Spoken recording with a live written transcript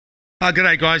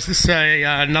G'day guys, this is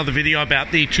another video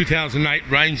about the 2008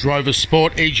 Range Rover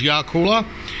Sport EGR cooler.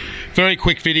 Very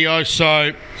quick video.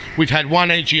 So we've had one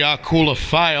EGR cooler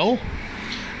fail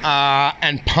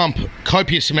and pump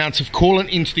copious amounts of coolant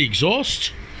into the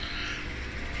exhaust,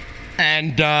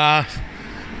 and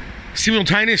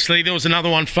simultaneously there was another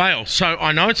one fail. So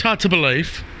I know it's hard to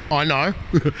believe, I know,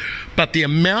 but the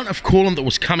amount of coolant that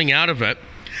was coming out of it,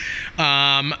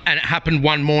 and it happened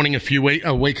one morning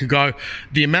a week ago,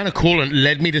 the amount of coolant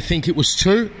led me to think it was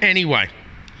two. Anyway,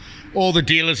 all the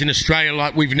dealers in Australia,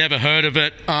 like, we've never heard of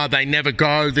it, they never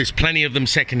go, there's plenty of them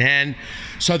secondhand,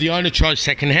 so the owner chose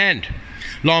secondhand.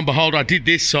 Lo and behold, I did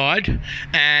this side,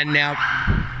 and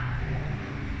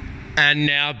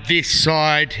now this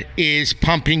side is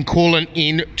pumping coolant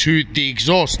into the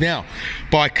exhaust. Now,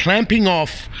 by clamping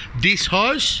off this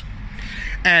hose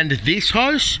and this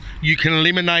hose, you can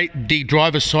eliminate the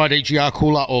driver's side EGR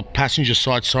cooler, or passenger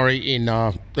side, sorry, in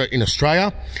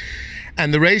Australia.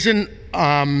 And the reason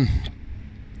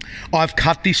I've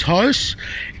cut this hose,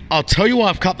 I'll tell you why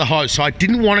I've cut the hose. So I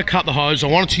didn't want to cut the hose, I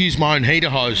wanted to use my own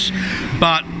heater hose,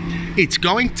 but it's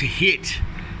going to hit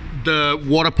the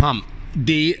water pump.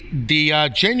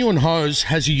 The genuine hose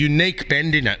has a unique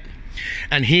bend in it,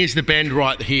 and here's the bend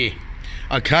right here.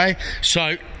 Okay,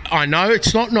 so I know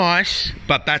it's not nice,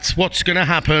 but that's what's going to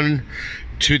happen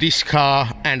to this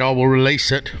car, and I will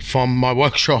release it from my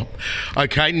workshop.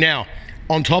 Okay, now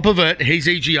on top of it, his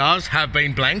EGRs have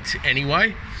been blanked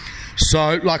anyway.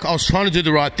 So, like, I was trying to do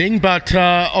the right thing, but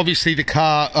obviously the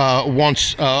car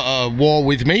wants war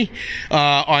with me.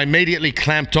 I immediately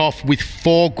clamped off with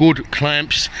 4 good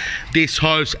clamps this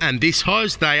hose and this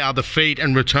hose. They are the feed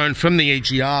and return from the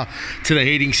EGR to the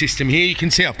heating system here. You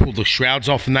can see I've pulled the shrouds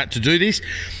off and that to do this.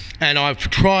 And I've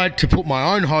tried to put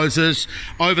my own hoses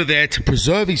over there to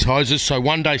preserve his hoses, so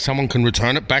one day someone can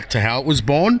return it back to how it was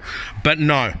born. But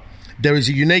no, there is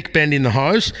a unique bend in the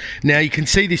hose. Now you can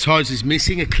see this hose is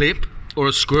missing a clip or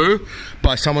a screw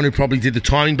by someone who probably did the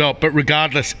timing belt, but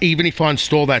regardless, even if I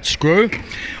install that screw,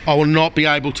 I will not be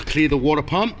able to clear the water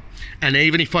pump, and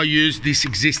even if I use this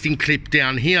existing clip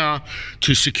down here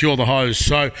to secure the hose.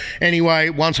 So anyway,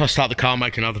 once I start the car, I'll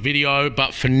make another video,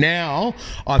 but for now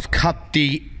I've cut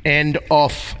the end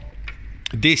off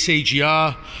this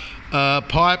EGR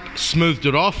pipe, smoothed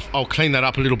it off. I'll clean that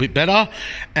up a little bit better,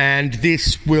 and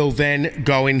this will then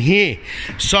go in here.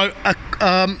 So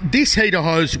this heater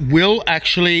hose will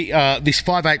actually, this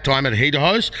 5/8 diameter heater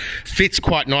hose fits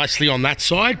quite nicely on that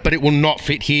side, but it will not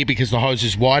fit here because the hose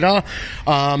is wider.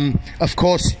 Of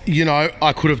course, you know,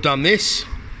 I could have done this.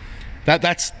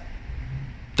 That's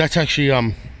actually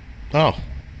oh,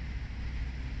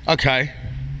 okay.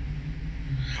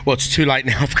 Well, it's too late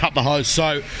now, I've cut the hose.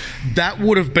 So that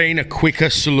would have been a quicker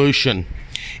solution.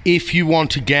 If you want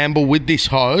to gamble with this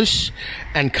hose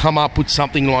and come up with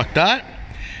something like that,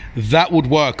 that would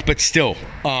work. But still,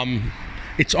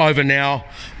 it's over now.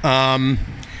 And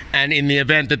in the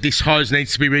event that this hose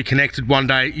needs to be reconnected one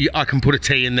day, I can put a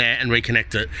T in there and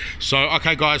reconnect it. So,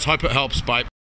 okay guys, hope it helps, bye.